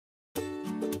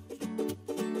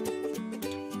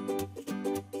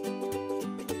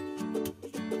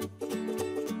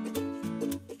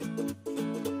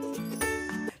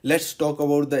Let's talk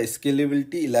about the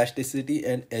scalability, elasticity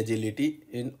and agility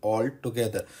in all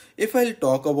together. If I'll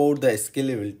talk about the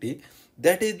scalability,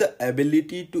 that is the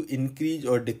ability to increase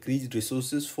or decrease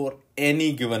resources for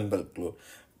any given workload.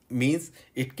 Means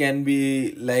it can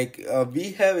be like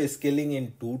we have scaling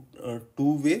in two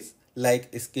ways,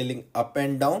 like scaling up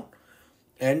and down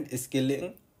and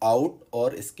scaling out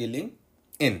or scaling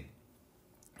in.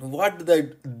 What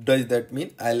that does that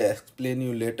mean? I'll explain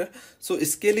you later. So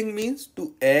scaling means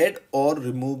to add or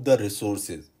remove the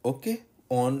resources, okay,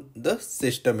 on the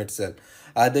system itself.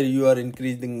 Either you are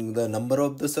increasing the number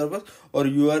of the servers or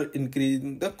you are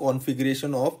increasing the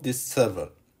configuration of this server.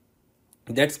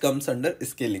 That comes under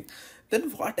scaling.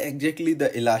 Then what exactly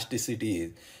the elasticity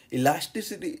is?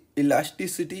 Elasticity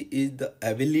is the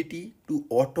ability to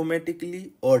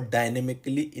automatically or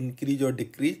dynamically increase or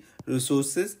decrease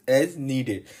resources as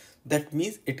needed. That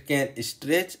means it can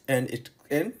stretch and it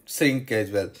can shrink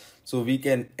as well. So we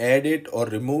can add it or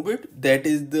remove it. That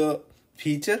is the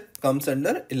feature comes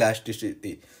under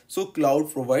elasticity. So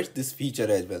cloud provides this feature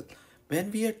as well.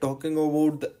 When we are talking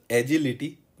about the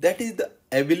agility, that is the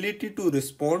ability to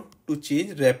respond to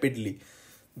change rapidly.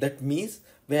 That means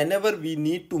whenever we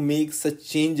need to make such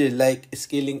changes like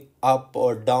scaling up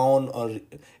or down or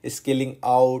scaling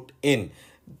out in,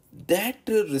 that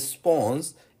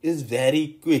response is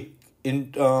very quick.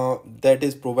 In that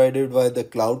is provided by the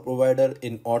cloud provider.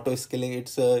 In auto scaling,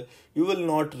 it's you will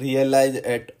not realize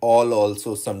at all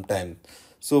also sometimes.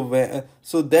 So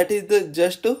that is the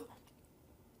just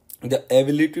the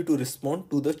ability to respond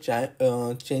to the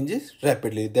changes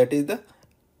rapidly. That is the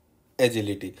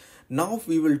agility. Now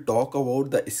we will talk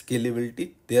about the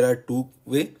scalability. There are two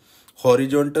way: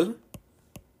 horizontal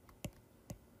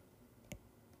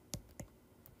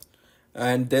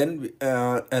and then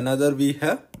another we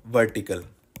have vertical.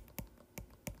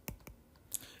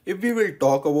 If we will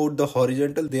talk about the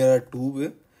horizontal, there are two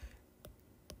way: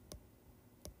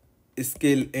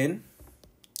 scale in,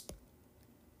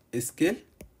 scale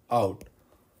out.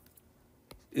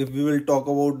 If we will talk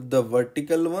about the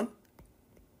vertical one,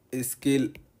 scale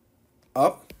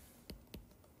up,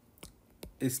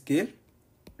 scale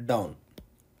down.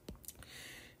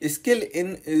 Scale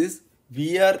in is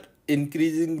we are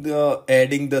increasing the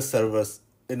adding the servers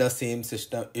in a same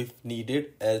system if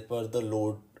needed as per the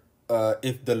load,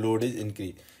 if the load is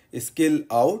increased. Scale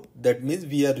out, that means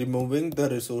we are removing the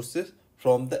resources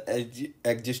from the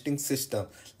existing system.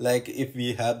 Like if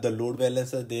we have the load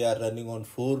balancer, they are running on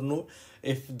 4 nodes.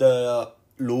 If the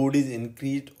load is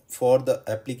increased for the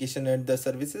application and the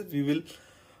services, we will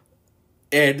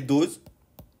add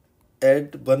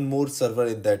one more server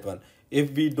in that one.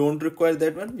 If we don't require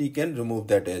that one, we can remove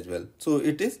that as well. So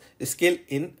it is scale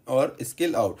in or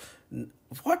scale out.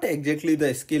 What exactly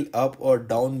the scale up or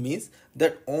down means?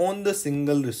 That on the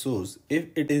single resource, if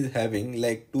it is having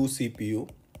like 2 CPU,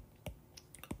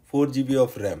 4 GB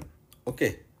of RAM,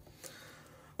 okay,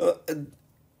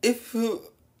 if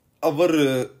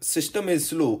our system is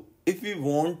slow, if we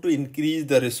want to increase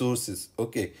the resources,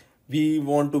 okay, we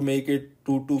want to make it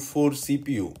 2 to 4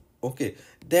 CPU, okay,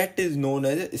 that is known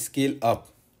as a scale up.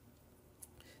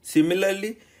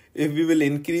 Similarly, if we will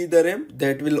increase the RAM,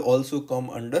 that will also come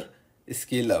under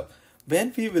scale up.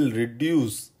 When we will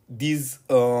reduce these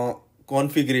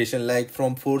configuration, like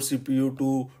from 4 CPU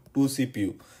to 2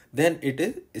 CPU, then it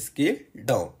is scale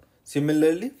down.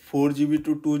 Similarly, 4 GB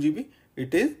to 2 GB,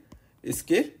 it is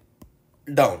scale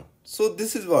down. So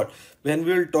this is what, when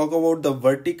we will talk about the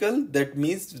vertical, that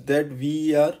means that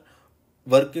we are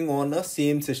working on a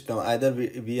same system. Either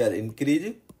we are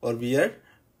increasing or we are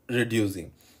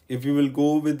reducing. If we will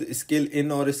go with scale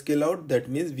in or scale out, that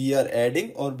means we are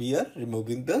adding or we are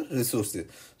removing the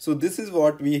resources. So this is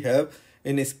what we have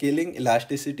in scaling,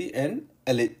 elasticity and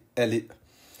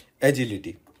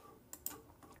agility.